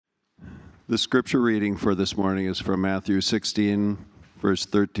The scripture reading for this morning is from Matthew 16, verse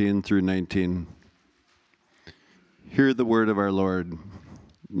 13 through 19. Hear the word of our Lord.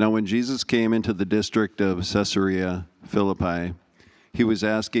 Now when Jesus came into the district of Caesarea Philippi, he was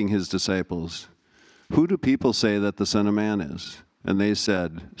asking his disciples, "Who do people say that the Son of Man is?" And they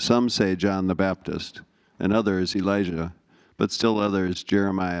said, "Some say John the Baptist, and others Elijah, but still others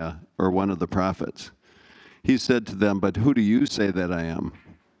Jeremiah or one of the prophets." He said to them, "But who do you say that I am?"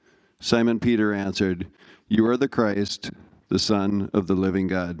 Simon Peter answered, "You are the Christ, the Son of the living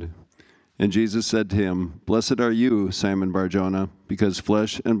God." And Jesus said to him, "Blessed are you, Simon Bar-Jonah, because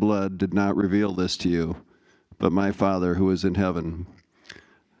flesh and blood did not reveal this to you, but my Father who is in heaven.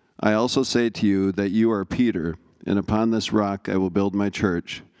 I also say to you that you are Peter, and upon this rock I will build my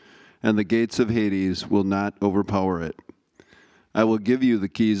church, and the gates of Hades will not overpower it. I will give you the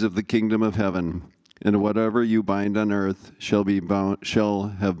keys of the kingdom of heaven, and whatever you bind on earth shall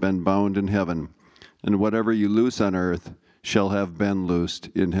have been bound in heaven, and whatever you loose on earth shall have been loosed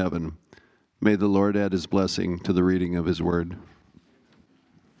in heaven." May the Lord add his blessing to the reading of his word.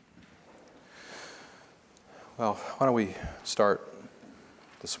 Well, why don't we start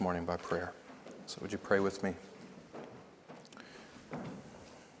this morning by prayer? So would you pray with me?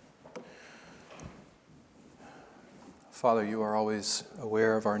 Father, you are always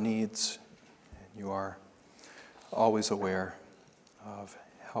aware of our needs. You are always aware of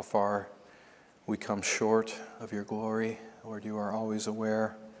how far we come short of your glory. Lord, you are always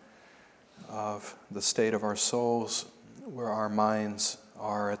aware of the state of our souls, where our minds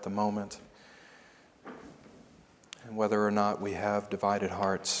are at the moment, and whether or not we have divided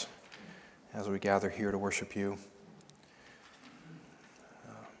hearts as we gather here to worship you.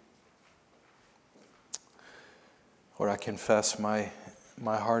 Lord, I confess my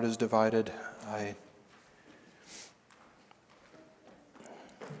heart is divided. I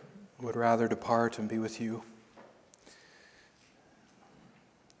would rather depart and be with you.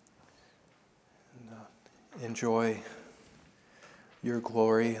 And enjoy your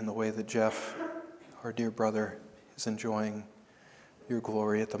glory in the way that Jeff, our dear brother, is enjoying your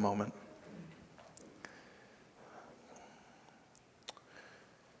glory at the moment.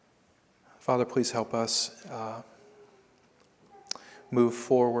 Father, please help us move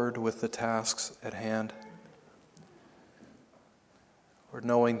forward with the tasks at hand. Lord,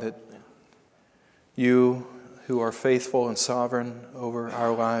 knowing that you, who are faithful and sovereign over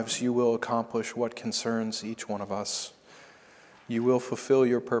our lives, you will accomplish what concerns each one of us. You will fulfill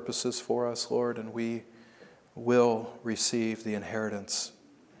your purposes for us, Lord, and we will receive the inheritance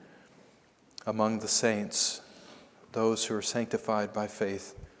among the saints, those who are sanctified by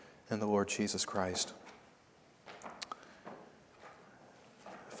faith in the Lord Jesus Christ.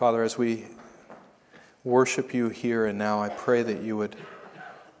 Father, as we worship you here and now, I pray that you would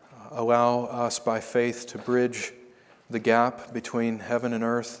allow us by faith to bridge the gap between heaven and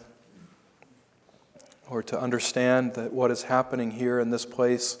earth, or to understand that what is happening here in this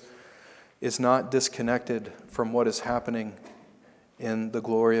place is not disconnected from what is happening in the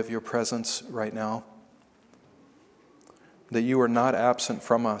glory of your presence right now. That you are not absent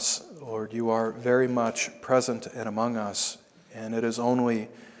from us, Lord. You are very much present and among us, and it is only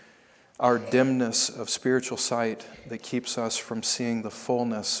our dimness of spiritual sight that keeps us from seeing the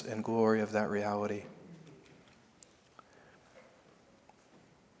fullness and glory of that reality.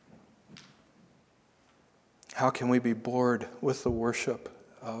 How can we be bored with the worship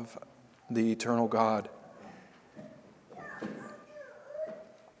of the eternal God?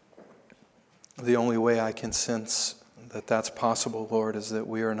 The only way I can sense that that's possible, Lord, is that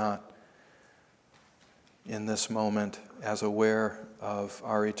we are not in this moment as aware of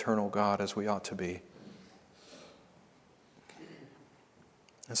our eternal God as we ought to be.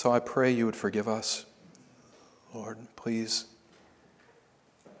 And so I pray you would forgive us. Lord, please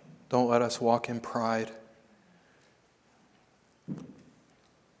don't let us walk in pride.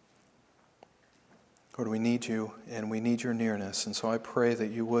 Lord, we need you and we need your nearness. And so I pray that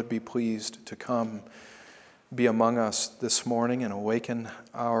you would be pleased to come, be among us this morning and awaken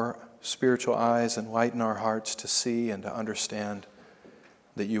our spiritual eyes and lighten our hearts to see and to understand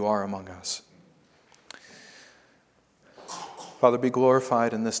that you are among us. Father, be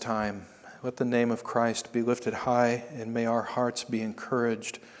glorified in this time. Let the name of Christ be lifted high, and may our hearts be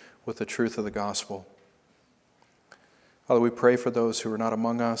encouraged with the truth of the gospel. Father, we pray for those who are not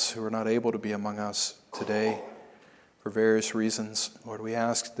among us, who are not able to be among us today for various reasons. Lord, we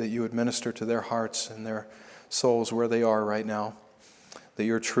ask that you would minister to their hearts and their souls where they are right now, that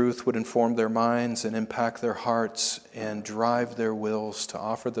your truth would inform their minds and impact their hearts and drive their wills to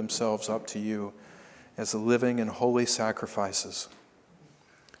offer themselves up to you as living and holy sacrifices.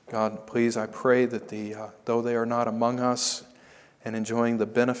 God, please, I pray that though they are not among us and enjoying the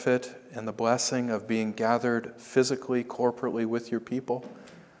benefit and the blessing of being gathered physically, corporately with your people,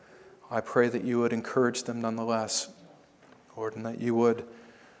 I pray that you would encourage them nonetheless, Lord, and that you would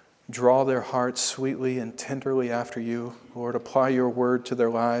draw their hearts sweetly and tenderly after you. Lord, apply your word to their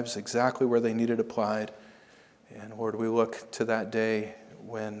lives exactly where they need it applied. And Lord, we look to that day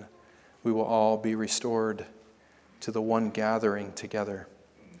when we will all be restored to the one gathering together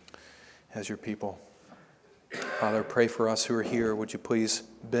as your people. Father, pray for us who are here. Would you please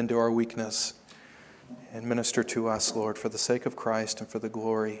bend to our weakness and minister to us, Lord, for the sake of Christ and for the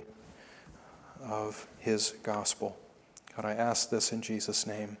glory of his gospel. God, I ask this in Jesus'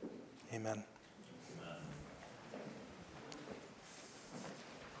 name. Amen.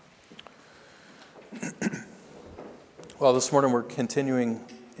 Well, this morning we're continuing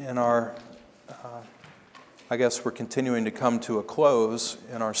in our we're continuing to come to a close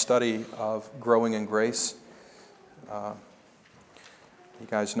in our study of growing in grace. You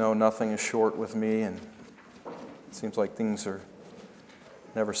guys know nothing is short with me, and it seems like things are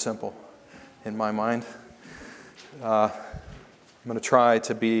never simple in my mind. I'm going to try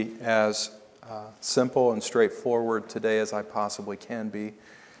to be as simple and straightforward today as I possibly can be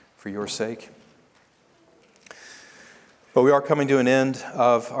for your sake. But we are coming to an end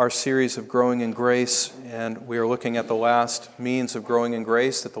of our series of Growing in Grace, and we are looking at the last means of growing in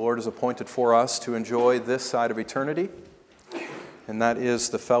grace that the Lord has appointed for us to enjoy this side of eternity, and that is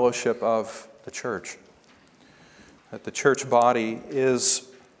the fellowship of the church. That the church body is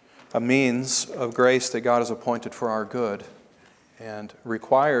a means of grace that God has appointed for our good, and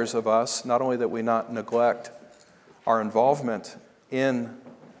requires of us not only that we not neglect our involvement in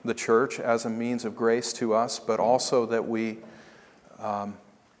the church as a means of grace to us, but also that we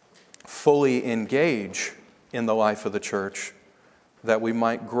fully engage in the life of the church, that we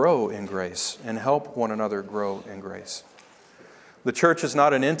might grow in grace and help one another grow in grace. The church is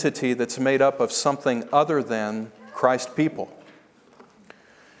not an entity that's made up of something other than Christ people.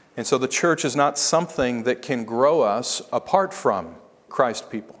 And so the church is not something that can grow us apart from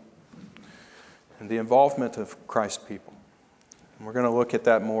Christ people and the involvement of Christ people. And we're going to look at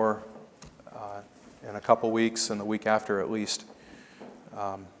that more in a couple weeks and the week after at least.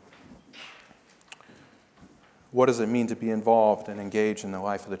 What does it mean to be involved and engaged in the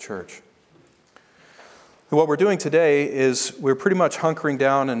life of the church? And what we're doing today is we're pretty much hunkering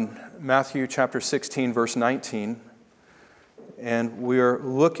down in Matthew chapter 16, verse 19. And we're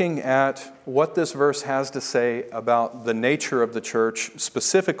looking at what this verse has to say about the nature of the church.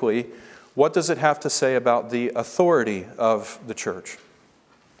 Specifically, what does it have to say about the authority of the church?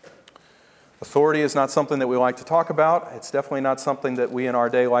 Authority is not something that we like to talk about. It's definitely not something that we in our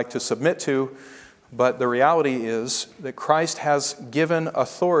day like to submit to. But the reality is that Christ has given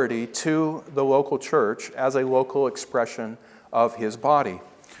authority to the local church as a local expression of his body.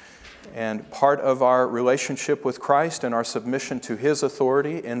 And part of our relationship with Christ and our submission to his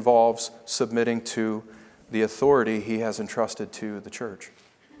authority involves submitting to the authority he has entrusted to the church.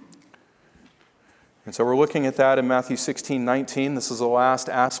 And so we're looking at that in Matthew 16:19. This is the last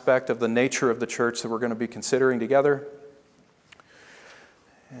aspect of the nature of the church that we're going to be considering together.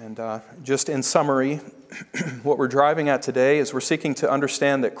 And just in summary, what we're driving at today is we're seeking to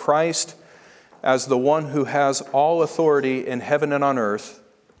understand that Christ, as the one who has all authority in heaven and on earth,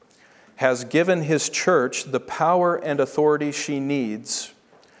 has given his church the power and authority she needs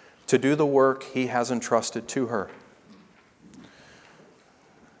to do the work he has entrusted to her.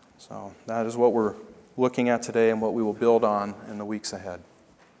 So that is what we're looking at today and what we will build on in the weeks ahead.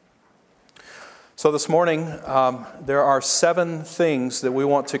 So this morning, there are 7 things that we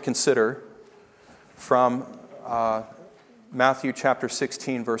want to consider from Matthew chapter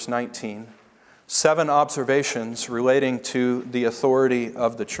 16, verse 19. 7 observations relating to the authority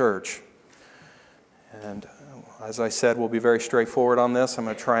of the church. And as I said, we'll be very straightforward on this. I'm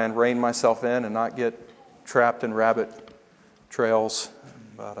going to try and rein myself in and not get trapped in rabbit trails,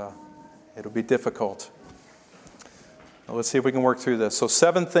 but it'll be difficult. Let's see if we can work through this. So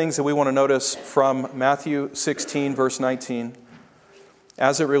 7 things that we want to notice from Matthew 16, verse 19,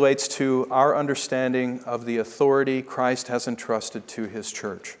 as it relates to our understanding of the authority Christ has entrusted to his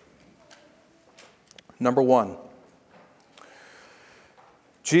church. Number 1,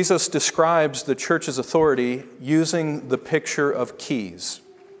 Jesus describes the church's authority using the picture of keys.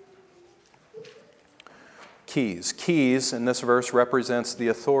 Keys. Keys in this verse represents the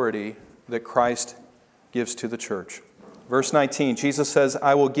authority that Christ gives to the church. Verse 19, Jesus says,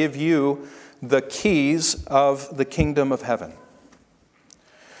 I will give you the keys of the kingdom of heaven.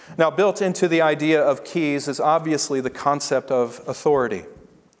 Now, built into the idea of keys is obviously the concept of authority.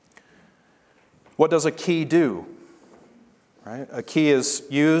 What does a key do? Right? A key is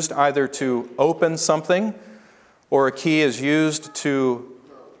used either to open something, or a key is used to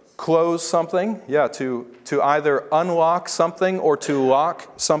close something. Yeah, to either unlock something or to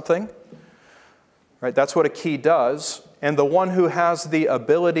lock something. Right? That's what a key does. And the one who has the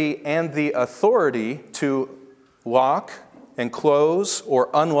ability and the authority to lock and close or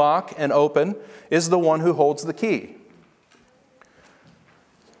unlock and open is the one who holds the key.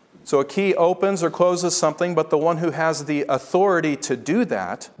 So a key opens or closes something, but the one who has the authority to do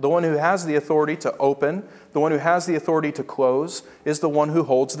that, the one who has the authority to open, the one who has the authority to close, is the one who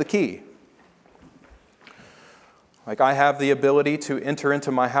holds the key. Like I have the ability to enter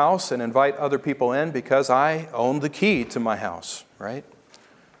into my house and invite other people in because I own the key to my house, right?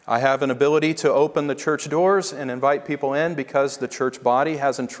 I have an ability to open the church doors and invite people in because the church body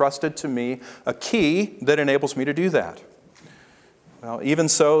has entrusted to me a key that enables me to do that. Well, even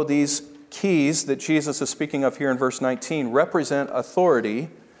so, these keys that Jesus is speaking of here in verse 19 represent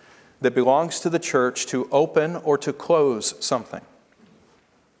authority that belongs to the church to open or to close something.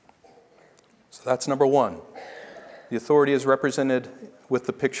 So that's number one. The authority is represented with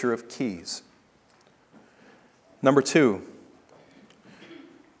the picture of keys. Number two,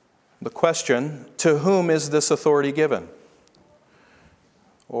 the question, to whom is this authority given?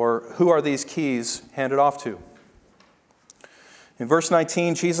 Or who are these keys handed off to? In verse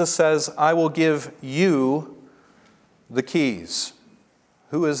 19, Jesus says, I will give you the keys.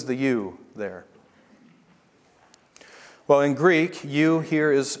 Who is the you there? Well, in Greek, you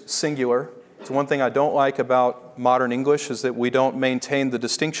here is singular. It's one thing I don't like about modern English is that we don't maintain the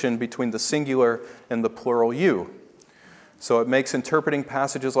distinction between the singular and the plural you. So it makes interpreting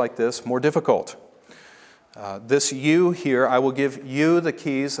passages like this more difficult. This you here, I will give you the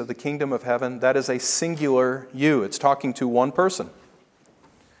keys of the kingdom of heaven, that is a singular you. It's talking to one person.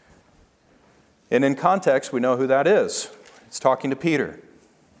 And in context, we know who that is. It's talking to Peter.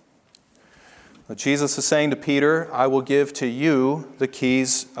 Jesus is saying to Peter, I will give to you the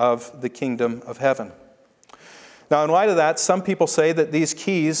keys of the kingdom of heaven. Now, in light of that, some people say that these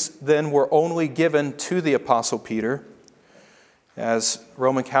keys then were only given to the Apostle Peter, as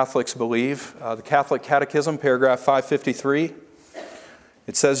Roman Catholics believe. The Catholic Catechism, paragraph 553,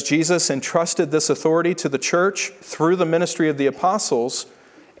 it says, Jesus entrusted this authority to the church through the ministry of the apostles,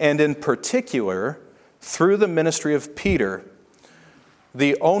 and in particular, through the ministry of Peter,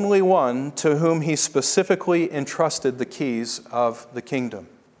 the only one to whom he specifically entrusted the keys of the kingdom.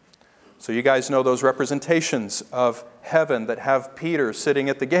 So you guys know those representations of heaven that have Peter sitting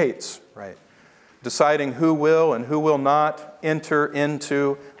at the gates, right? Deciding who will and who will not enter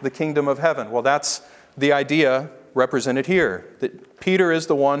into the kingdom of heaven. Well, that's the idea represented here, that Peter is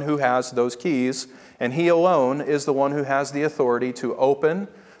the one who has those keys, and he alone is the one who has the authority to open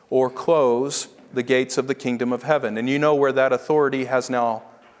or close the gates of the kingdom of heaven. And you know where that authority has now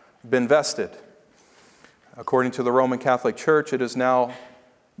been vested. According to the Roman Catholic Church, it is now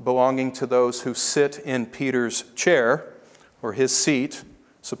belonging to those who sit in Peter's chair, or his seat,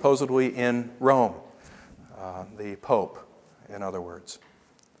 supposedly in Rome, the Pope, in other words.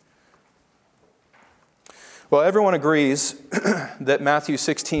 Well, everyone agrees that in Matthew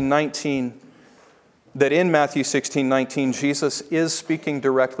 16:19, Jesus is speaking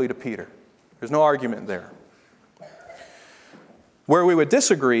directly to Peter. There's no argument there. Where we would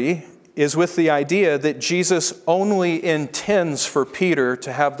disagree is with the idea that Jesus only intends for Peter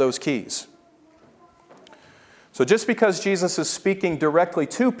to have those keys. So just because Jesus is speaking directly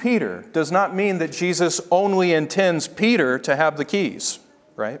to Peter does not mean that Jesus only intends Peter to have the keys,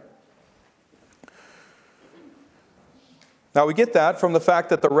 right? Now we get that from the fact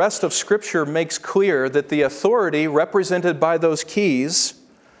that the rest of Scripture makes clear that the authority represented by those keys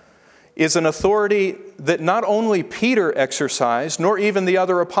is an authority that not only Peter exercised, nor even the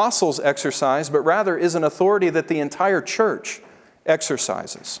other apostles exercised, but rather is an authority that the entire church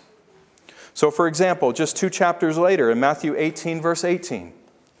exercises. So for example, just 2 chapters later in Matthew 18, verse 18,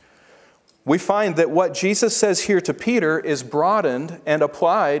 we find that what Jesus says here to Peter is broadened and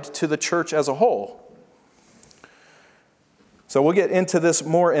applied to the church as a whole. So we'll get into this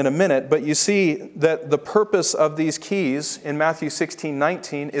more in a minute, but you see that the purpose of these keys in Matthew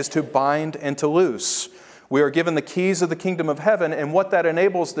 16:19 is to bind and to loose. We are given the keys of the kingdom of heaven, and what that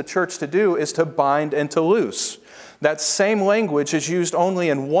enables the church to do is to bind and to loose. That same language is used only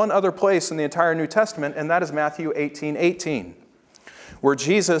in one other place in the entire New Testament, and that is Matthew 18:18, where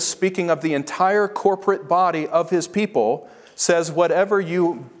Jesus, speaking of the entire corporate body of his people, says, whatever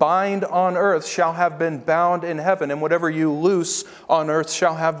you bind on earth shall have been bound in heaven, and whatever you loose on earth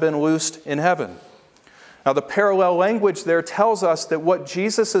shall have been loosed in heaven. Now, the parallel language there tells us that what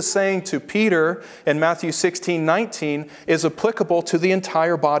Jesus is saying to Peter in Matthew 16:19 is applicable to the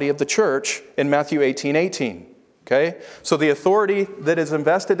entire body of the church in Matthew 18:18. Okay? So the authority that is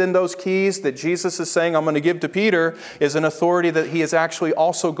invested in those keys that Jesus is saying, I'm going to give to Peter, is an authority that he is actually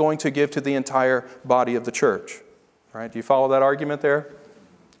also going to give to the entire body of the church. All right? Do you follow that argument there?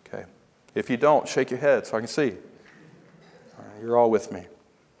 Okay. If you don't, shake your head so I can see. All right, you're all with me.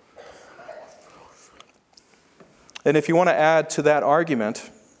 And if you want to add to that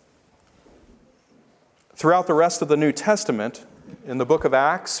argument, throughout the rest of the New Testament, in the book of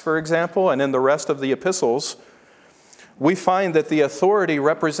Acts, for example, and in the rest of the epistles, we find that the authority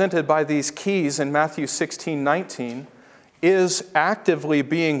represented by these keys in Matthew 16:19 is actively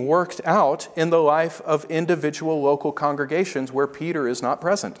being worked out in the life of individual local congregations where Peter is not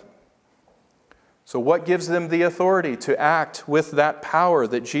present. So what gives them the authority to act with that power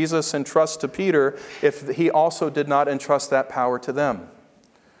that Jesus entrusts to Peter if he also did not entrust that power to them?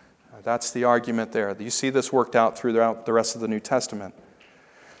 That's the argument there. You see this worked out throughout the rest of the New Testament.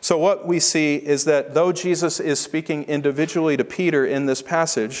 So what we see is that though Jesus is speaking individually to Peter in this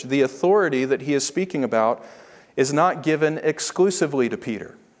passage, the authority that he is speaking about is not given exclusively to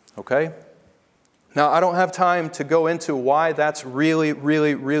Peter. Okay? Now, I don't have time to go into why that's really,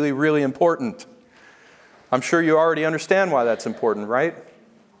 really, really, really important. I'm sure you already understand why that's important, right?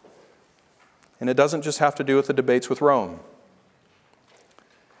 And it doesn't just have to do with the debates with Rome.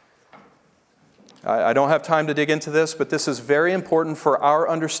 I don't have time to dig into this, but this is very important for our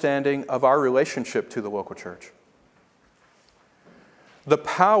understanding of our relationship to the local church. The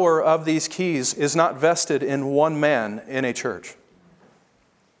power of these keys is not vested in one man in a church.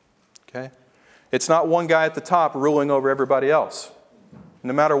 Okay? It's not one guy at the top ruling over everybody else.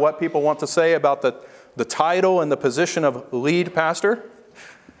 No matter what people want to say about the title and the position of lead pastor,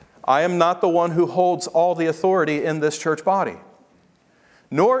 I am not the one who holds all the authority in this church body.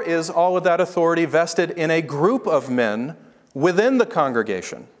 Nor is all of that authority vested in a group of men within the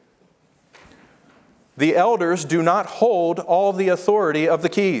congregation. The elders do not hold all the authority of the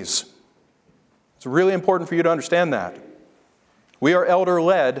keys. It's really important for you to understand that. We are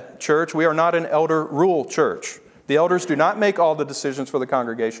elder-led church. We are not an elder-rule church. The elders do not make all the decisions for the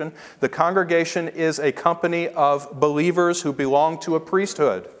congregation. The congregation is a company of believers who belong to a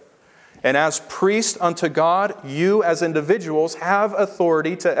priesthood. And as priests unto God, you as individuals have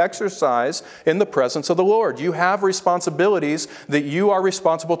authority to exercise in the presence of the Lord. You have responsibilities that you are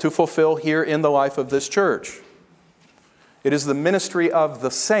responsible to fulfill here in the life of this church. It is the ministry of the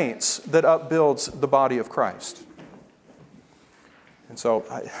saints that upbuilds the body of Christ. And so,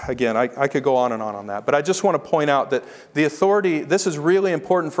 I could go on and on that. But I just want to point out that the authority, this is really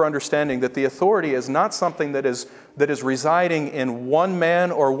important for understanding that the authority is not something that is residing in one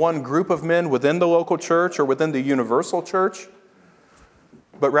man or one group of men within the local church or within the universal church,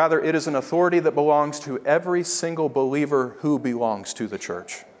 but rather it is an authority that belongs to every single believer who belongs to the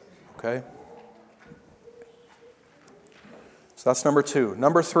church. Okay? So that's number 2.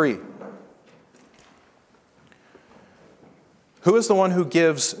 Number 3. Who is the one who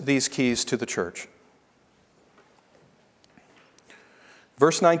gives these keys to the church?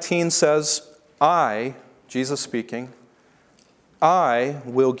 Verse 19 says, I, Jesus speaking, I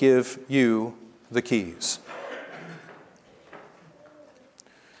will give you the keys.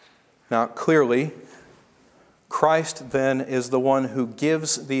 Now, clearly, Christ then is the one who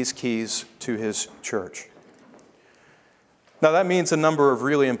gives these keys to his church. Now, that means a number of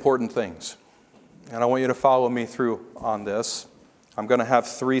really important things. And I want you to follow me through on this. I'm going to have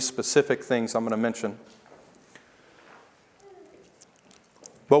 3 specific things I'm going to mention.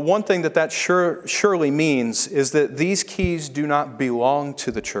 But one thing that surely means is that these keys do not belong to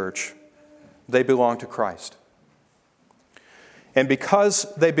the church. They belong to Christ. And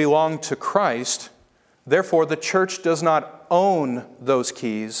because they belong to Christ, therefore the church does not own those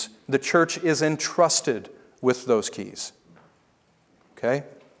keys. The church is entrusted with those keys. Okay?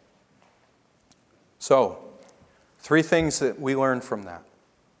 So, 3 things that we learn from that.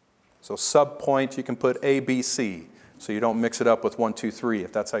 So sub-point, you can put A, B, C, so you don't mix it up with 1, 2, 3,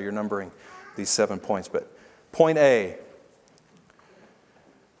 if that's how you're numbering these 7 points. But point A,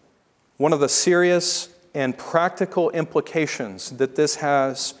 one of the serious and practical implications that this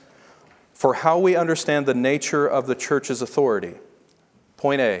has for how we understand the nature of the church's authority.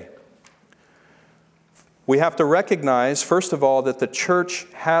 Point A, we have to recognize, first of all, that the church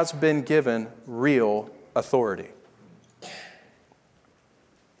has been given real authority.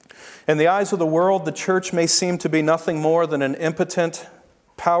 In the eyes of the world, the church may seem to be nothing more than an impotent,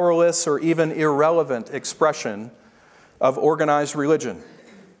 powerless, or even irrelevant expression of organized religion.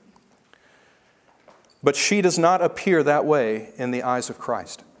 But she does not appear that way in the eyes of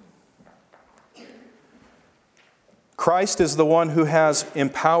Christ. Christ is the one who has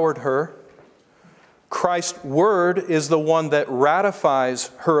empowered her. Christ's word is the one that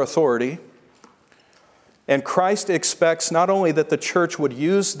ratifies her authority. And Christ expects not only that the church would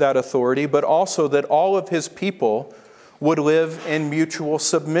use that authority, but also that all of his people would live in mutual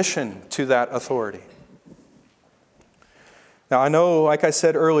submission to that authority. Now, I know, like I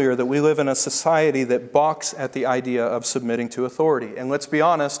said earlier, that we live in a society that balks at the idea of submitting to authority. And let's be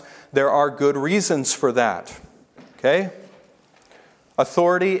honest, there are good reasons for that. Okay?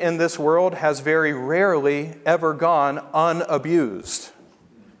 Authority in this world has very rarely ever gone unabused.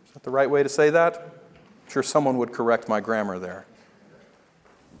 Is that the right way to say that? I'm sure someone would correct my grammar there.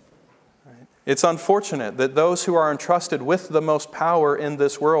 Right? It's unfortunate that those who are entrusted with the most power in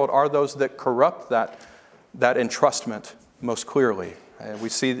this world are those that corrupt that entrustment most clearly. And we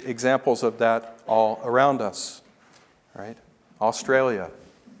see examples of that all around us. Right? Australia.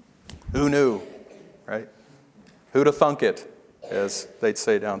 Who knew? Right? Who'd have thunk it, as they'd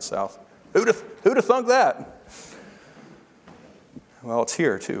say down south. Who'd have thunk that? Well, it's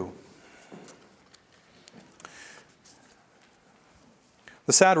here too.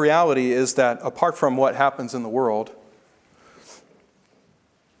 The sad reality is that apart from what happens in the world,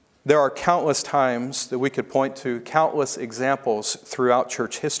 there are countless times that we could point to, countless examples throughout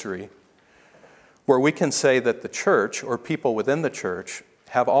church history, where we can say that the church, or people within the church,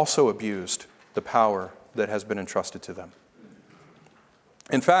 have also abused the power that has been entrusted to them.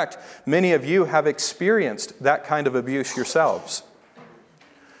 In fact, many of you have experienced that kind of abuse yourselves.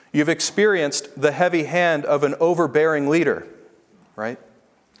 You've experienced the heavy hand of an overbearing leader, right?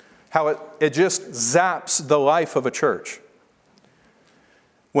 How it just zaps the life of a church.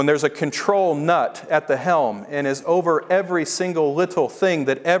 When there's a control nut at the helm and is over every single little thing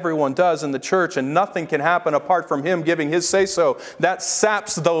that everyone does in the church, and nothing can happen apart from him giving his say-so, that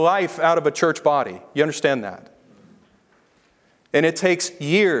saps the life out of a church body. You understand that? And it takes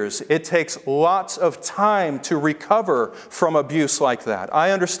years, it takes lots of time to recover from abuse like that.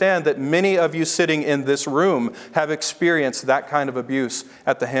 I understand that many of you sitting in this room have experienced that kind of abuse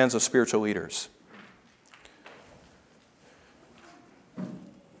at the hands of spiritual leaders.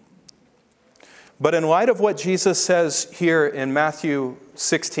 But in light of what Jesus says here in Matthew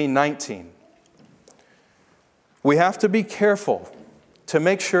 16:19, we have to be careful to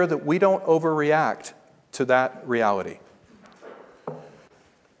make sure that we don't overreact to that reality.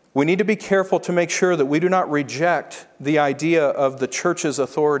 We need to be careful to make sure that we do not reject the idea of the church's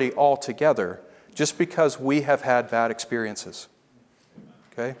authority altogether just because we have had bad experiences.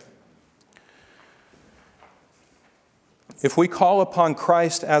 Okay? If we call upon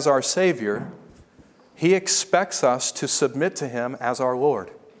Christ as our Savior, He expects us to submit to Him as our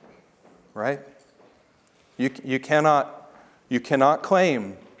Lord. Right? You cannot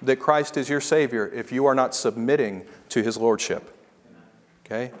claim that Christ is your Savior if you are not submitting to His Lordship.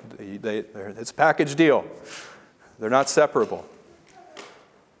 Okay? It's a package deal. They're not separable.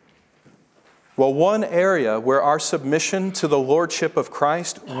 Well, one area where our submission to the Lordship of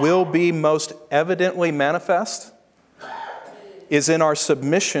Christ will be most evidently manifest is in our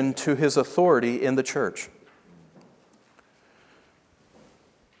submission to His authority in the church.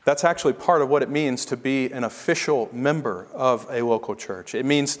 That's actually part of what it means to be an official member of a local church. It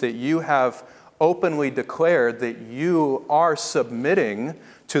means that you have openly declared that you are submitting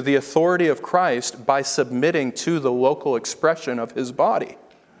to the authority of Christ by submitting to the local expression of His body.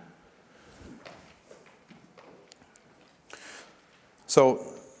 So,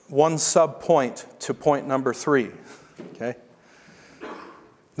 one sub-point to point number 3. Okay?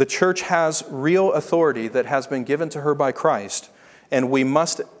 The church has real authority that has been given to her by Christ, and we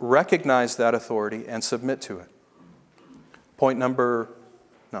must recognize that authority and submit to it. Point letter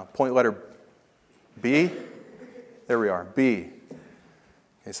B? There we are, B.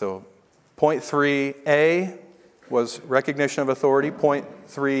 Okay, so point 3A was recognition of authority. Point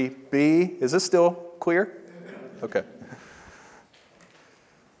 3B, is this still clear? Okay.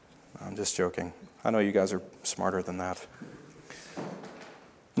 I'm just joking. I know you guys are smarter than that.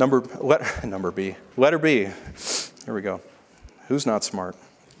 Number B. Letter B. Here we go. Who's not smart?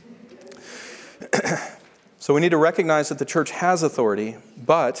 So we need to recognize that the church has authority,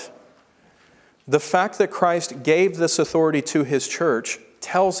 but the fact that Christ gave this authority to His church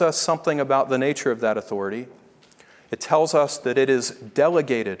tells us something about the nature of that authority. It tells us that it is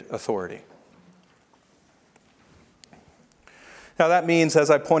delegated authority. Now that means,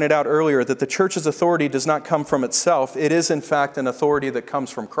 as I pointed out earlier, that the church's authority does not come from itself. It is, in fact, an authority that comes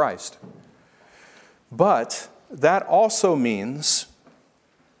from Christ. But that also means,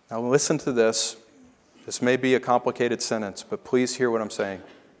 now listen to this, This may be a complicated sentence, but please hear what I'm saying.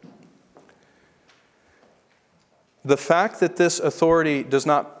 The fact that this authority does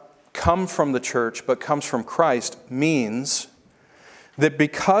not come from the church, but comes from Christ, means that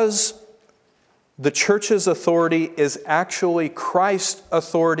because the church's authority is actually Christ's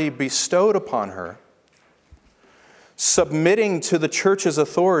authority bestowed upon her, submitting to the church's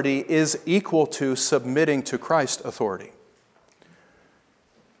authority is equal to submitting to Christ's authority.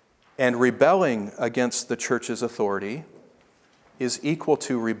 And rebelling against the church's authority is equal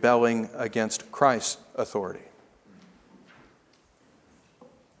to rebelling against Christ's authority.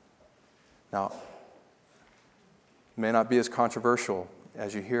 Now, it may not be as controversial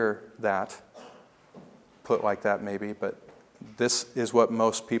as you hear that, put like that maybe, but this is what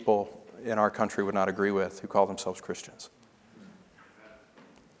most people in our country would not agree with who call themselves Christians.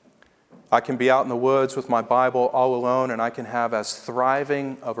 I can be out in the woods with my Bible all alone, and I can have as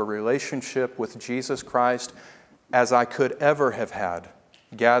thriving of a relationship with Jesus Christ as I could ever have had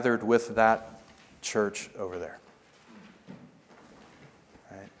gathered with that church over there.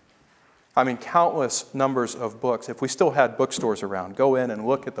 Right? I mean, countless numbers of books. If we still had bookstores around, go in and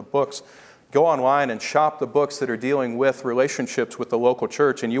look at the books. Go online and shop the books that are dealing with relationships with the local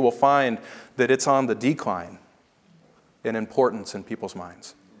church, and you will find that it's on the decline in importance in people's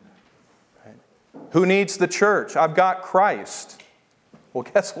minds. Right? Who needs the church? I've got Christ. Well,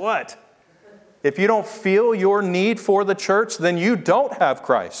 guess what? If you don't feel your need for the church, then you don't have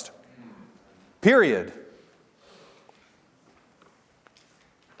Christ. Period.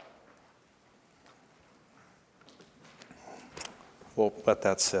 We'll let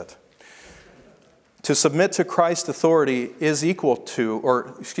that sit. To submit to Christ's authority is equal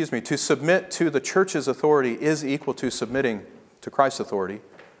to, to submit to the church's authority is equal to submitting to Christ's authority.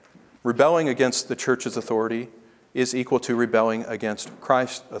 Rebelling against the church's authority is equal to rebelling against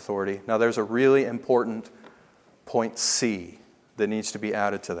Christ's authority. Now, there's a really important point C that needs to be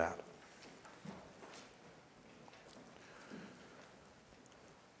added to that.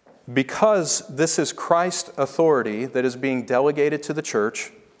 Because this is Christ's authority that is being delegated to the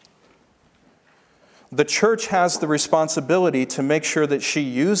church has the responsibility to make sure that she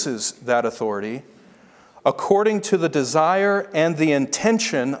uses that authority according to the desire and the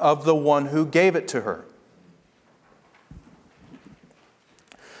intention of the one who gave it to her.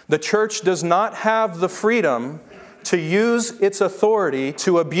 The church does not have the freedom to use its authority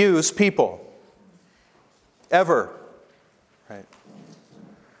to abuse people. Ever. Right?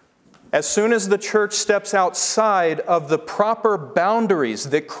 As soon as the church steps outside of the proper boundaries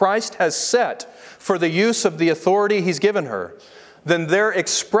that Christ has set for the use of the authority He's given her, then their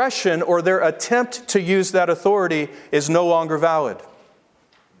expression or their attempt to use that authority is no longer valid.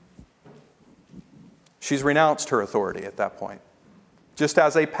 She's renounced her authority at that point. Just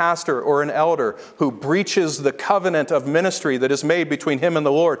as a pastor or an elder who breaches the covenant of ministry that is made between him and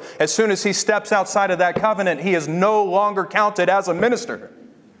the Lord, as soon as he steps outside of that covenant, he is no longer counted as a minister.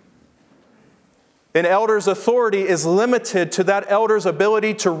 An elder's authority is limited to that elder's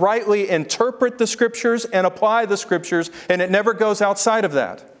ability to rightly interpret the Scriptures and apply the Scriptures, and it never goes outside of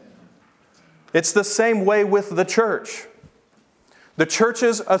that. It's the same way with the church. The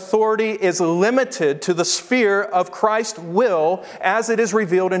church's authority is limited to the sphere of Christ's will as it is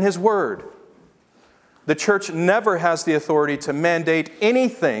revealed in His Word. The church never has the authority to mandate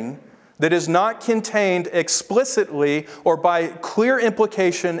anything that is not contained explicitly or by clear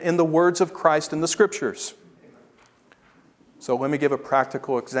implication in the words of Christ in the Scriptures. So let me give a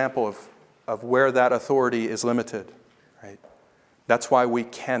practical example of where that authority is limited. Right? That's why we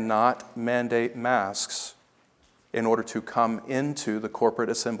cannot mandate masks in order to come into the corporate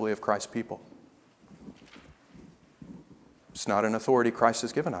assembly of Christ's people. It's not an authority Christ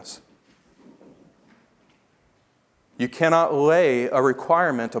has given us. You cannot lay a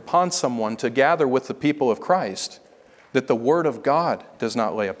requirement upon someone to gather with the people of Christ that the Word of God does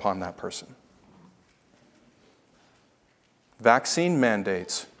not lay upon that person. Vaccine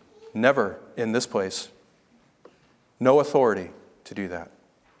mandates, never in this place. No authority to do that.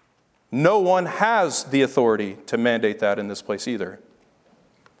 No one has the authority to mandate that in this place either.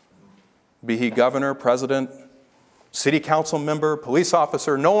 Be he governor, president, city council member, police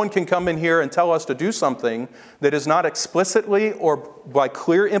officer, no one can come in here and tell us to do something that is not explicitly or by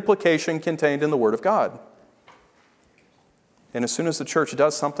clear implication contained in the Word of God. And as soon as the church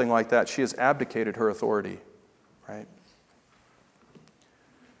does something like that, she has abdicated her authority, right?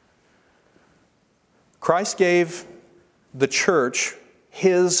 Christ gave the church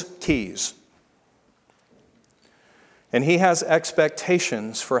His keys. And He has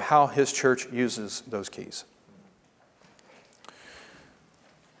expectations for how His church uses those keys.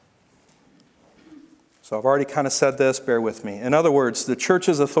 So I've already kind of said this, bear with me. In other words, the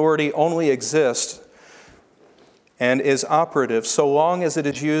church's authority only exists and is operative so long as it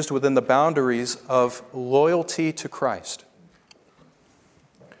is used within the boundaries of loyalty to Christ.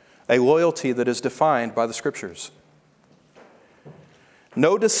 A loyalty that is defined by the Scriptures.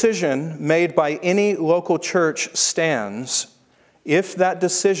 No decision made by any local church stands if that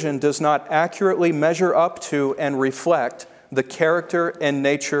decision does not accurately measure up to and reflect the character and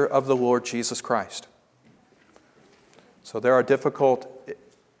nature of the Lord Jesus Christ. So there are difficult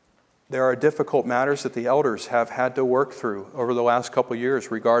matters that the elders have had to work through over the last couple of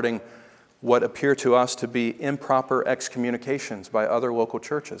years regarding what appear to us to be improper excommunications by other local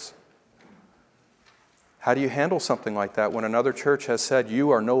churches. How do you handle something like that when another church has said, you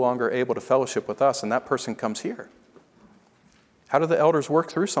are no longer able to fellowship with us, and that person comes here? How do the elders work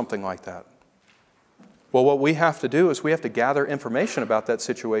through something like that? Well, what we have to do is we have to gather information about that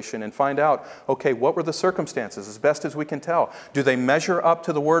situation and find out, okay, what were the circumstances as best as we can tell? Do they measure up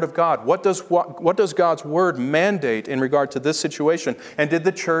to the Word of God? What does God's Word mandate in regard to this situation? And did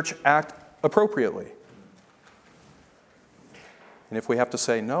the church act appropriately? And if we have to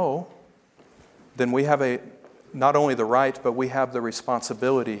say no, then we have not only the right, but we have the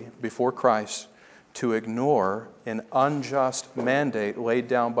responsibility before Christ to ignore an unjust mandate laid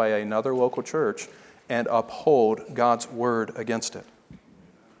down by another local church and uphold God's word against it.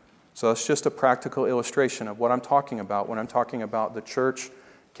 So that's just a practical illustration of what I'm talking about when I'm talking about the church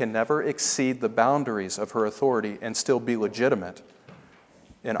can never exceed the boundaries of her authority and still be legitimate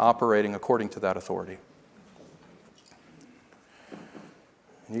in operating according to that authority.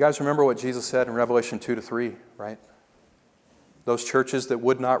 You guys remember what Jesus said in Revelation 2-3, right? Those churches that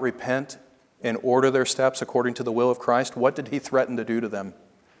would not repent and order their steps according to the will of Christ, what did he threaten to do to them?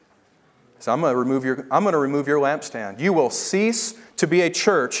 He said, I'm going to remove your lampstand. You will cease to be a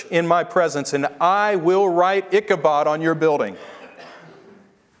church in my presence, and I will write Ichabod on your building.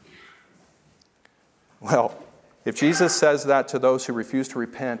 Well, if Jesus says that to those who refuse to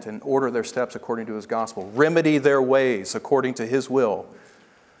repent and order their steps according to his gospel, remedy their ways according to his will,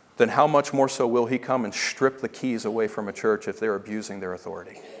 then how much more so will he come and strip the keys away from a church if they're abusing their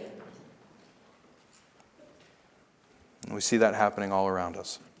authority? And we see that happening all around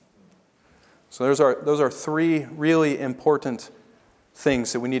us. So those are three really important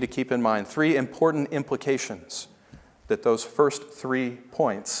things that we need to keep in mind. Three important implications that those first 3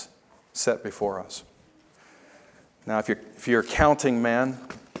 points set before us. Now, if you're counting, man,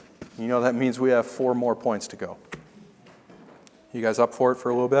 you know that means we have 4 more points to go. You guys up for it for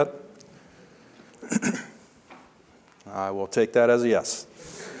a little bit? I will take that as a yes.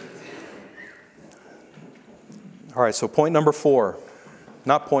 All right, so point number 4.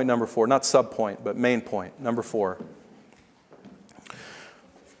 Not point number 4, not sub-point, but main point, number 4.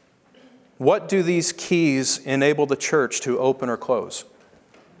 What do these keys enable the church to open or close?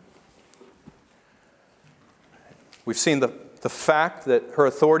 We've seen the fact that her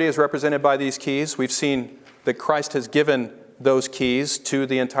authority is represented by these keys. We've seen that Christ has given those keys to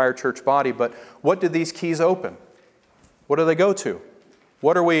the entire church body. But what do these keys open? What do they go to?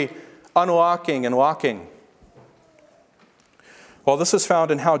 What are we unlocking and locking? Well, this is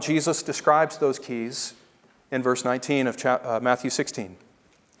found in how Jesus describes those keys in verse 19 of Matthew 16.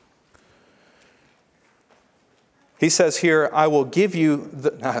 He says here, I will give you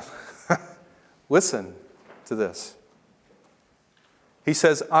the... Listen to this. He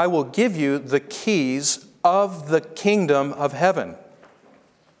says, I will give you the keys of the kingdom of heaven.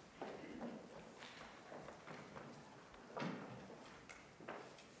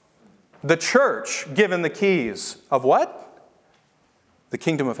 The church given the keys of what? The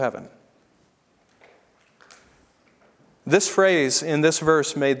kingdom of heaven. This phrase in this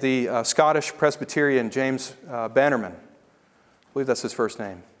verse made the Scottish Presbyterian James Bannerman, I believe that's his first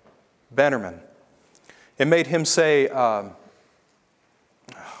name, Bannerman. It made him say,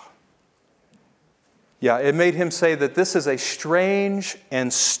 it made him say that this is a strange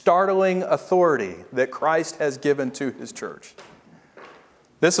and startling authority that Christ has given to his church.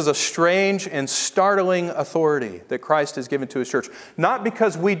 This is a strange and startling authority that Christ has given to his church. Not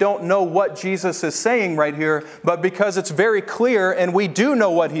because we don't know what Jesus is saying right here, but because it's very clear and we do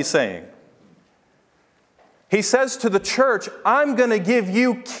know what he's saying. He says to the church, I'm going to give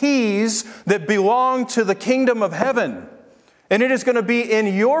you keys that belong to the kingdom of heaven. And it is going to be in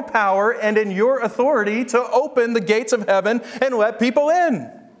your power and in your authority to open the gates of heaven and let people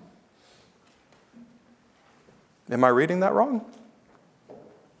in. Am I reading that wrong?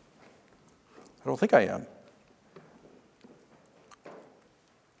 I don't think I am.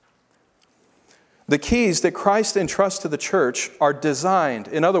 The keys that Christ entrusts to the church are designed,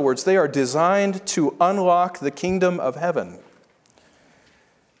 in other words, they are designed to unlock the kingdom of heaven.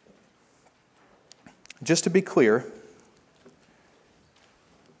 Just to be clear,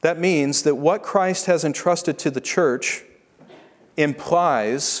 that means that what Christ has entrusted to the church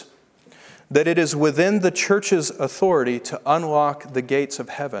implies that it is within the church's authority to unlock the gates of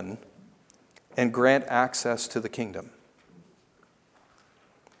heaven and grant access to the kingdom.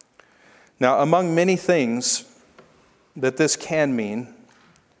 Now, among many things that this can mean,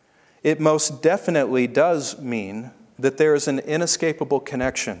 it most definitely does mean that there is an inescapable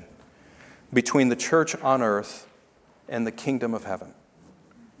connection between the church on earth and the kingdom of heaven.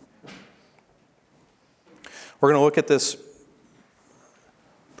 We're going to look at this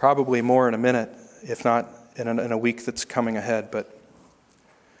probably more in a minute, if not in a week that's coming ahead. But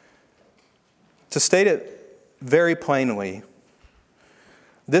to state it very plainly,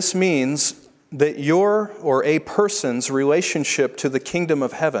 this means that your or a person's relationship to the kingdom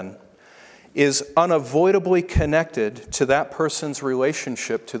of heaven is unavoidably connected to that person's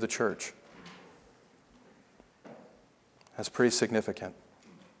relationship to the church. That's pretty significant.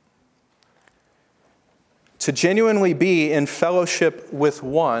 To genuinely be in fellowship with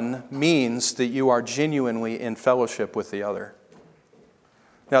one means that you are genuinely in fellowship with the other.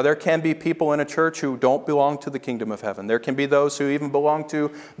 Now, there can be people in a church who don't belong to the kingdom of heaven. There can be those who even belong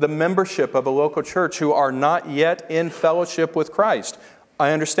to the membership of a local church who are not yet in fellowship with Christ.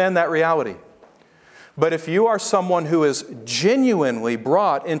 I understand that reality. But if you are someone who is genuinely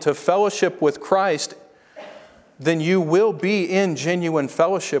brought into fellowship with Christ, then you will be in genuine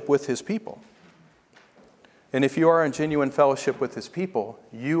fellowship with His people. And if you are in genuine fellowship with His people,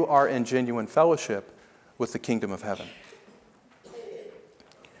 you are in genuine fellowship with the kingdom of heaven.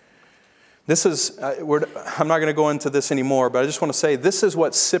 This is, I'm not going to go into this anymore, but I just want to say this is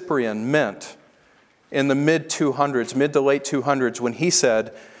what Cyprian meant in the mid to late 200s, when he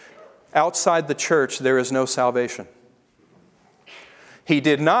said, outside the church there is no salvation. He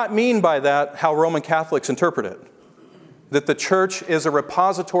did not mean by that how Roman Catholics interpret it, that the church is a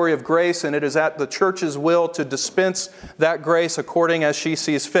repository of grace and it is at the church's will to dispense that grace according as she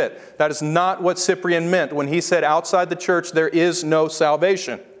sees fit. That is not what Cyprian meant when he said outside the church there is no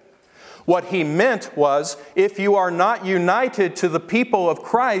salvation. What he meant was, if you are not united to the people of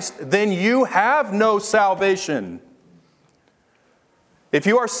Christ, then you have no salvation. If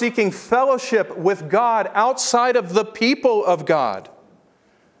you are seeking fellowship with God outside of the people of God,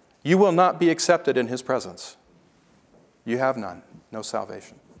 you will not be accepted in His presence. You have none, no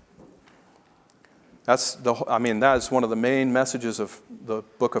salvation. That is one of the main messages of the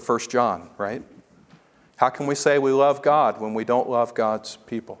book of 1 John, right? How can we say we love God when we don't love God's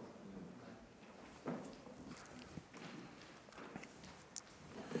people?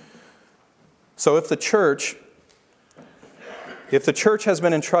 So if the church has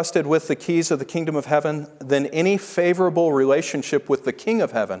been entrusted with the keys of the kingdom of heaven, then any favorable relationship with the King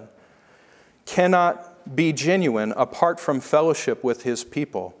of heaven cannot be genuine apart from fellowship with His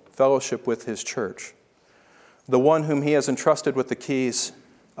people, fellowship with His church, the one whom He has entrusted with the keys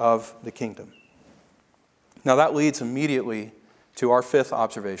of the kingdom. Now that leads immediately to our fifth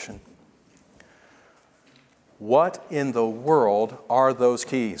observation. What in the world are those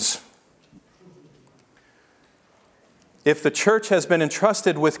keys? If the church has been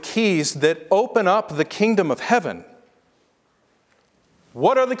entrusted with keys that open up the kingdom of heaven,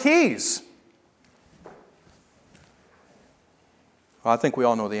 what are the keys? Well, I think we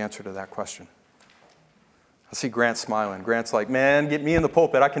all know the answer to that question. I see Grant smiling. Grant's like, man, get me in the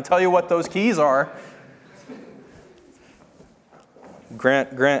pulpit. I can tell you what those keys are.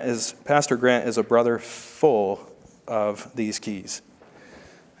 Pastor Grant is a brother full of these keys.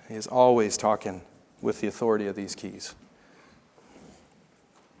 He is always talking with the authority of these keys.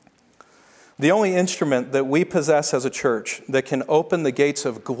 The only instrument that we possess as a church that can open the gates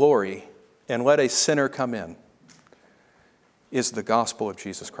of glory and let a sinner come in is the gospel of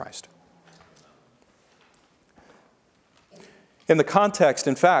Jesus Christ. In the context,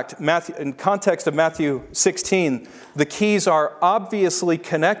 in fact, in context of Matthew 16, the keys are obviously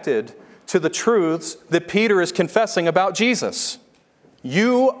connected to the truths that Peter is confessing about Jesus.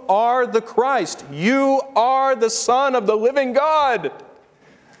 You are the Christ. You are the Son of the living God.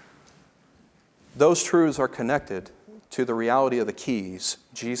 Those truths are connected to the reality of the keys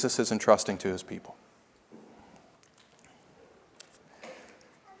Jesus is entrusting to His people.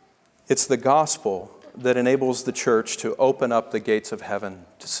 It's the gospel that enables the church to open up the gates of heaven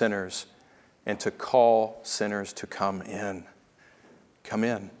to sinners and to call sinners to come in. Come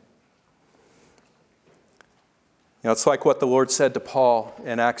in. You know, it's like what the Lord said to Paul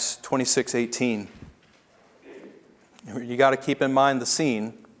in Acts 26:18. You got to keep in mind the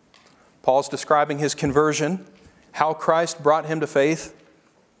scene. Paul's describing his conversion, how Christ brought him to faith.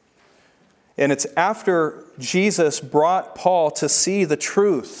 And it's after Jesus brought Paul to see the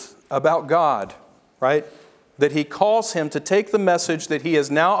truth about God, right? That he calls him to take the message that he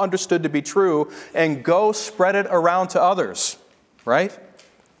has now understood to be true and go spread it around to others, right?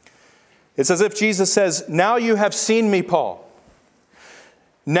 It's as if Jesus says, now you have seen me, Paul.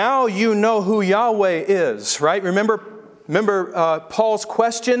 Now you know who Yahweh is, right? Remember Paul's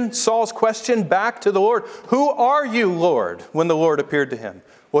question, Saul's question back to the Lord. Who are you, Lord, when the Lord appeared to him?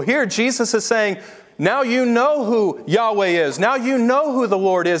 Well, here Jesus is saying, now you know who Yahweh is. Now you know who the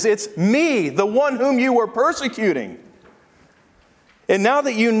Lord is. It's me, the one whom you were persecuting. And now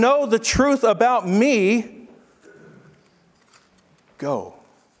that you know the truth about me, go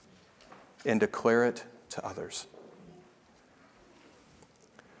and declare it to others.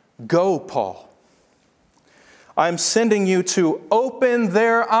 Go, Paul. I'm sending you to open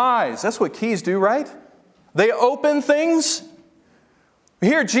their eyes. That's what keys do, right? They open things.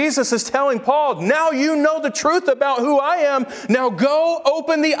 Here Jesus is telling Paul, now you know the truth about who I am. Now go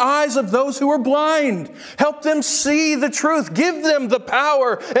open the eyes of those who are blind. Help them see the truth. Give them the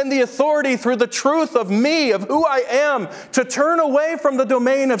power and the authority through the truth of me, of who I am, to turn away from the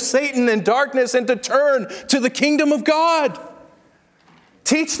domain of Satan and darkness and to turn to the kingdom of God.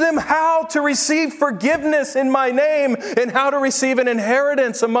 Teach them how to receive forgiveness in my name and how to receive an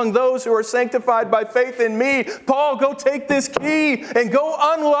inheritance among those who are sanctified by faith in me. Paul, go take this key and go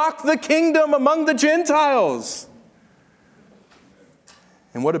unlock the kingdom among the Gentiles.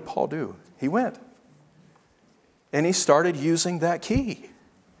 And what did Paul do? He went. And he started using that key.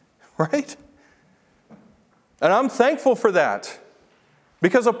 Right? And I'm thankful for that.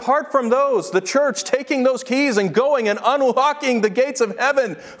 Because apart from those, the church taking those keys and going and unlocking the gates of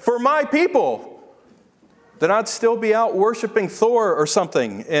heaven for my people, then I'd still be out worshiping Thor or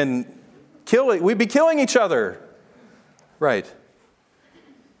something and we'd be killing each other. Right.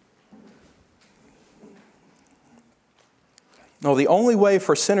 No, the only way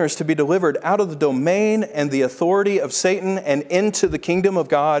for sinners to be delivered out of the domain and the authority of Satan and into the kingdom of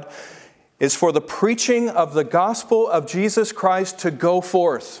God is for the preaching of the gospel of Jesus Christ to go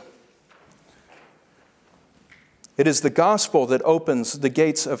forth. It is the gospel that opens the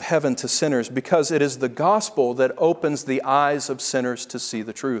gates of heaven to sinners because it is the gospel that opens the eyes of sinners to see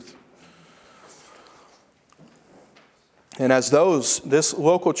the truth. And as this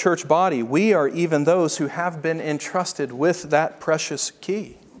local church body, we are even those who have been entrusted with that precious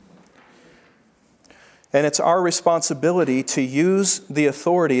key. And it's our responsibility to use the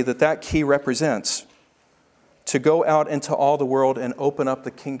authority that key represents to go out into all the world and open up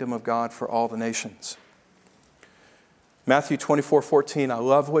the kingdom of God for all the nations. Matthew 24:14, I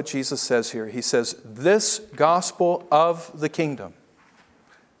love what Jesus says here. He says, this gospel of the kingdom.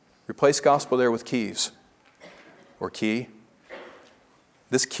 Replace gospel there with keys or key.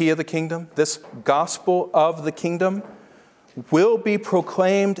 This key of the kingdom, this gospel of the kingdom will be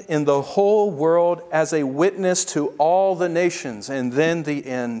proclaimed in the whole world as a witness to all the nations, and then the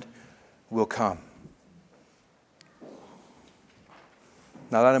end will come.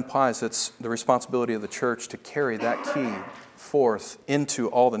 Now that implies it's the responsibility of the church to carry that key forth into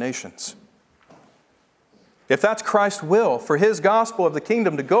all the nations. If that's Christ's will for His gospel of the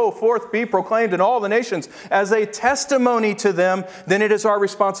kingdom to go forth, be proclaimed in all the nations as a testimony to them, then it is our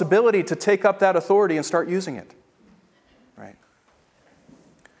responsibility to take up that authority and start using it. Right?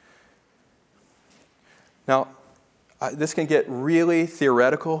 Now, this can get really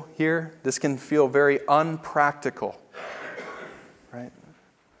theoretical here. This can feel very unpractical. Right?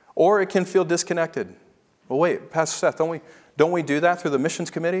 Or it can feel disconnected. Well, wait, Pastor Seth, don't we do that through the missions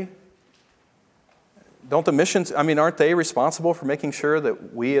committee? Don't the missions, aren't they responsible for making sure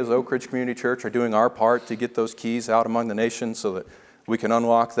that we as Oak Ridge Community Church are doing our part to get those keys out among the nations so that we can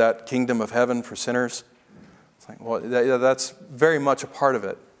unlock that kingdom of heaven for sinners? It's like, well, that's very much a part of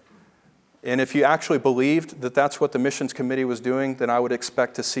it. And if you actually believed that that's what the missions committee was doing, then I would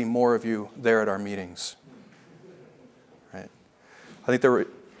expect to see more of you there at our meetings. Right? I think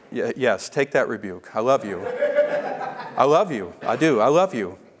yes, take that rebuke. I love you. I love you. I do. I love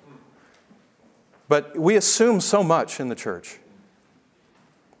you. But we assume so much in the church.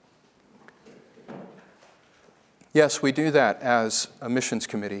 Yes, we do that as a missions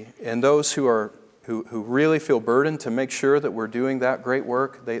committee. And those who really feel burdened to make sure that we're doing that great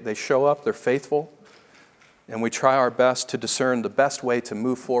work, they show up, they're faithful, and we try our best to discern the best way to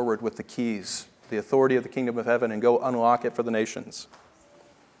move forward with the keys, the authority of the kingdom of heaven, and go unlock it for the nations.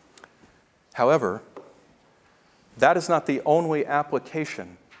 However, that is not the only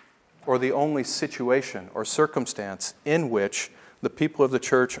application or the only situation or circumstance in which the people of the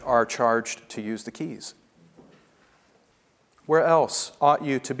church are charged to use the keys. Where else ought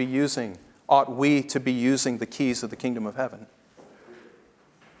we to be using the keys of the kingdom of heaven?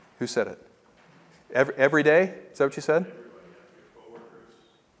 Who said it? Every day? Is that what you said?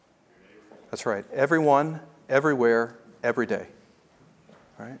 That's right. Everyone, everywhere, every day.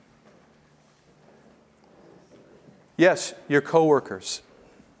 All right? Yes, your coworkers.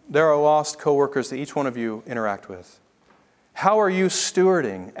 There are lost coworkers that each one of you interact with. How are you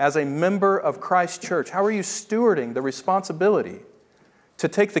stewarding, as a member of Christ's church, how are you stewarding the responsibility to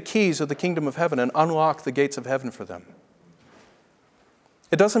take the keys of the kingdom of heaven and unlock the gates of heaven for them?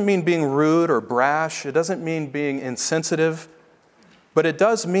 It doesn't mean being rude or brash. It doesn't mean being insensitive. But it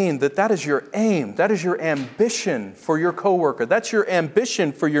does mean that is your aim. That is your ambition for your coworker. That's your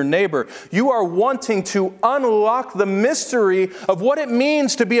ambition for your neighbor. You are wanting to unlock the mystery of what it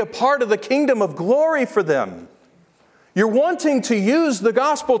means to be a part of the kingdom of glory for them. You're wanting to use the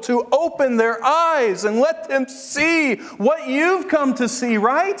gospel to open their eyes and let them see what you've come to see,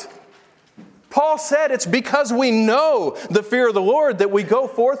 right? Paul said it's because we know the fear of the Lord that we go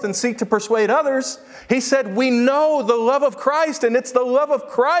forth and seek to persuade others. He said we know the love of Christ, and it's the love of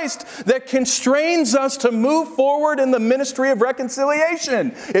Christ that constrains us to move forward in the ministry of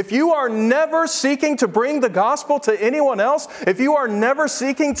reconciliation. If you are never seeking to bring the gospel to anyone else, if you are never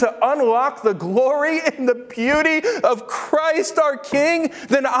seeking to unlock the glory and the beauty of Christ our King,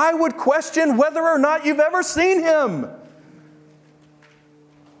 then I would question whether or not you've ever seen Him.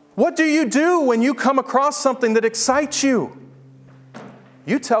 What do you do when you come across something that excites you?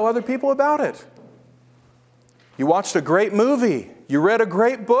 You tell other people about it. You watched a great movie. You read a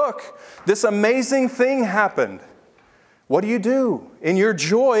great book. This amazing thing happened. What do? In your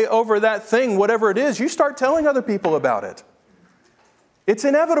joy over that thing, whatever it is, you start telling other people about it. It's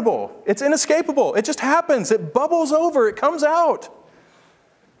inevitable. It's inescapable. It just happens. It bubbles over. It comes out.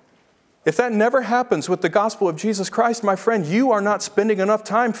 If that never happens with the gospel of Jesus Christ, my friend, you are not spending enough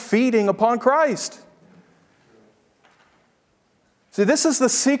time feeding upon Christ. See, this is the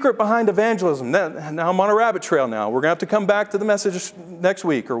secret behind evangelism. Now I'm on a rabbit trail now. We're going to have to come back to the message next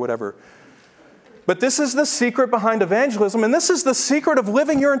week or whatever. But this is the secret behind evangelism, and this is the secret of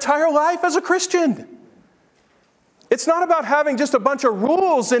living your entire life as a Christian. It's not about having just a bunch of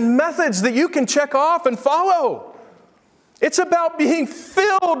rules and methods that you can check off and follow. It's about being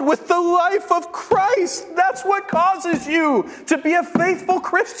filled with the life of Christ. That's what causes you to be a faithful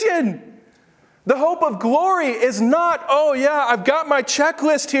Christian. The hope of glory is not, oh yeah, I've got my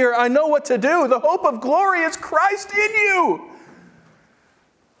checklist here. I know what to do. The hope of glory is Christ in you.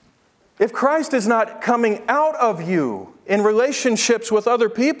 If Christ is not coming out of you in relationships with other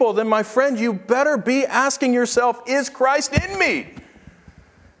people, then my friend, you better be asking yourself, is Christ in me?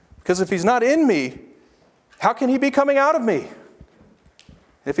 Because if He's not in me, how can He be coming out of me?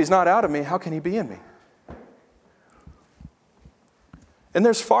 If He's not out of me, how can He be in me? And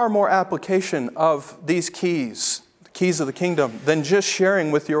there's far more application of these keys, the keys of the kingdom, than just sharing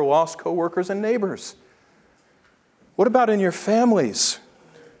with your lost coworkers and neighbors. What about in your families?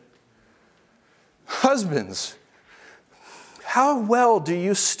 Husbands, how well do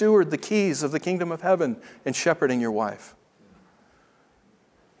you steward the keys of the kingdom of heaven in shepherding your wife?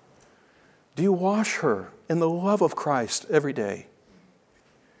 Do you wash her in the love of Christ every day?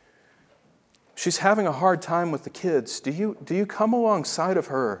 She's having a hard time with the kids. Do you come alongside of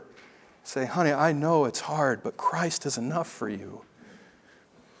her and say, honey, I know it's hard, but Christ is enough for you?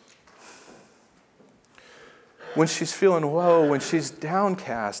 When she's feeling low, when she's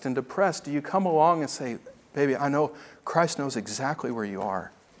downcast and depressed, do you come along and say, baby, I know Christ knows exactly where you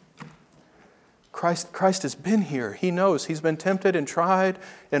are. Christ has been here. He knows. He's been tempted and tried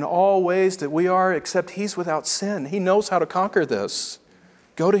in all ways that we are, except He's without sin. He knows how to conquer this.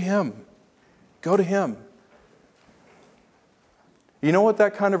 Go to Him. Go to Him. You know what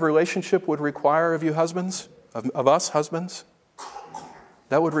that kind of relationship would require of you husbands? Of us husbands?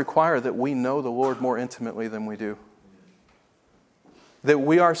 That would require that we know the Lord more intimately than we do. That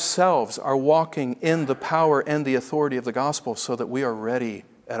we ourselves are walking in the power and the authority of the gospel so that we are ready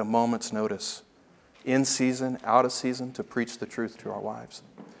at a moment's notice, in season, out of season, to preach the truth to our wives.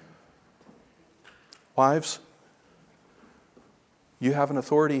 Wives, you have an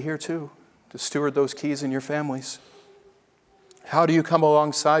authority here too, to steward those keys in your families. How do you come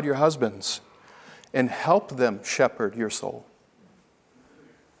alongside your husbands and help them shepherd your soul?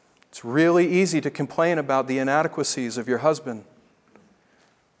 It's really easy to complain about the inadequacies of your husband.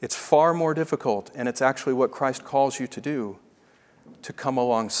 It's far more difficult, and it's actually what Christ calls you to do, to come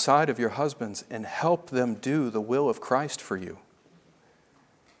alongside of your husbands and help them do the will of Christ for you.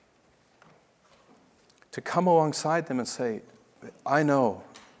 to come alongside them and say, I know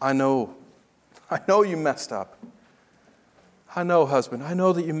you messed up. I know, husband, I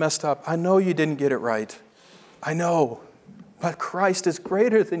know that you messed up. I know you didn't get it right. I know. But Christ is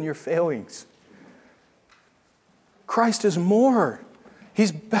greater than your failings. Christ is more.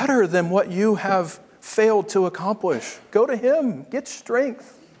 He's better than what you have failed to accomplish. Go to Him. Get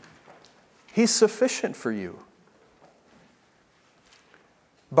strength. He's sufficient for you.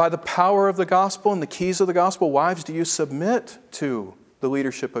 By the power of the gospel and the keys of the gospel, wives, do you submit to the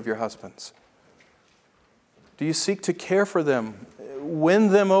leadership of your husbands? Do you seek to care for them, win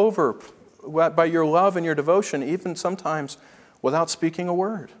them over by your love and your devotion, even sometimes without speaking a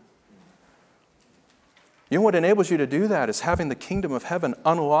word? You know what enables you to do that is having the kingdom of heaven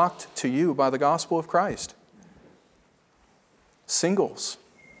unlocked to you by the gospel of Christ. Singles,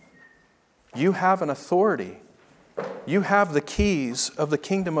 you have an authority. You have the keys of the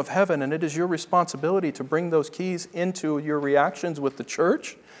kingdom of heaven, and it is your responsibility to bring those keys into your reactions with the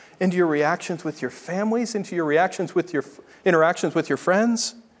church, into your reactions with your families, into your reactions with your interactions with your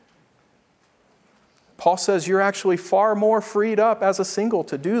friends. Paul says you're actually far more freed up as a single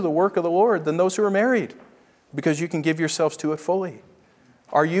to do the work of the Lord than those who are married, because you can give yourselves to it fully.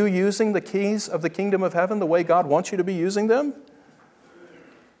 Are you using the keys of the kingdom of heaven the way God wants you to be using them?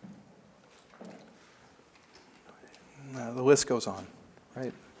 The list goes on,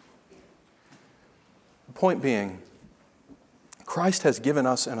 right? The point being, Christ has given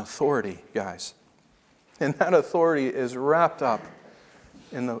us an authority, guys. And that authority is wrapped up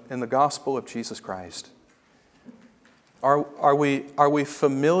in the gospel of Jesus Christ. Are we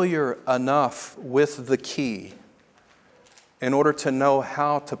familiar enough with the key in order to know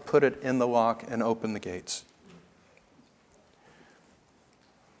how to put it in the lock and open the gates?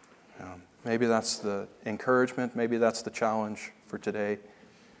 Maybe that's the encouragement. Maybe that's the challenge for today.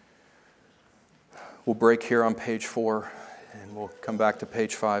 We'll break here on page 4, and we'll come back to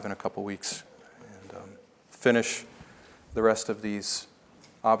page 5 in a couple weeks and finish the rest of these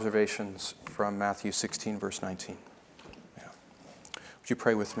observations from Matthew 16, verse 19. Yeah. Would you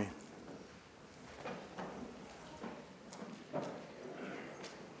pray with me?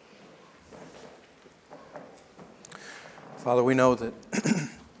 Father, we know that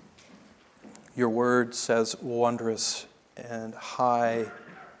your word says wondrous and high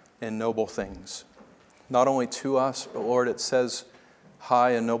and noble things. Not only to us, but Lord, it says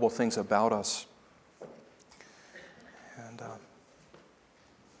high and noble things about us. And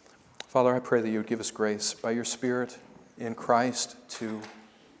Father, I pray that you would give us grace by your Spirit in Christ to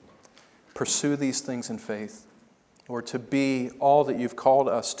pursue these things in faith, or to be all that you've called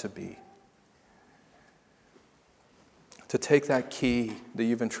us to be. To take that key that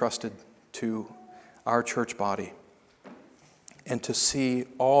you've entrusted to our church body and to see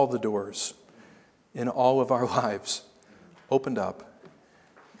all the doors in all of our lives opened up,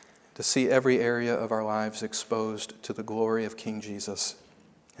 to see every area of our lives exposed to the glory of King Jesus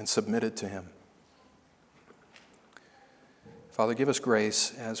and submitted to Him. Father, give us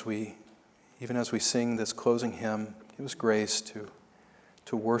grace even as we sing this closing hymn, give us grace to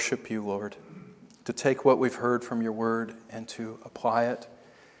worship you, Lord, to take what we've heard from your word and to apply it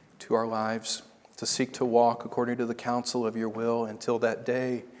to our lives, to seek to walk according to the counsel of your will until that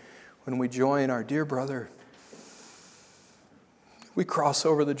day when we join our dear brother. We cross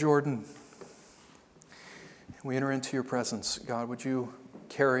over the Jordan and we enter into your presence. God, would you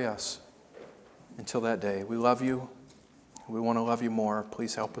carry us until that day? We love you. We want to love you more.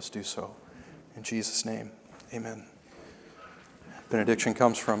 Please help us do so. In Jesus' name, amen. Benediction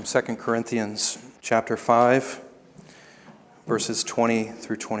comes from 2 Corinthians chapter 5, verses 20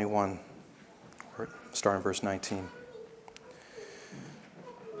 through 21. Start in verse 19.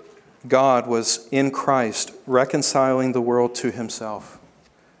 God was in Christ reconciling the world to himself,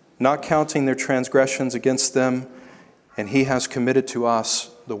 not counting their transgressions against them, and he has committed to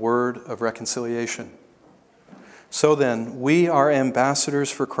us the word of reconciliation. So then, we are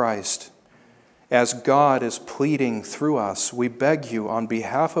ambassadors for Christ. As God is pleading through us, we beg you on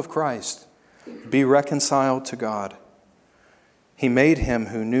behalf of Christ, be reconciled to God. He made him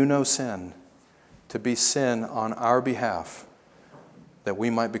who knew no sin to be sin on our behalf, that we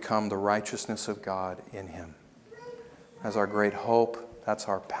might become the righteousness of God in him. That's our great hope. That's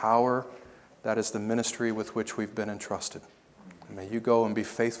our power. That is the ministry with which we've been entrusted. And may you go and be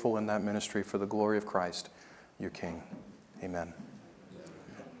faithful in that ministry for the glory of Christ, your King. Amen.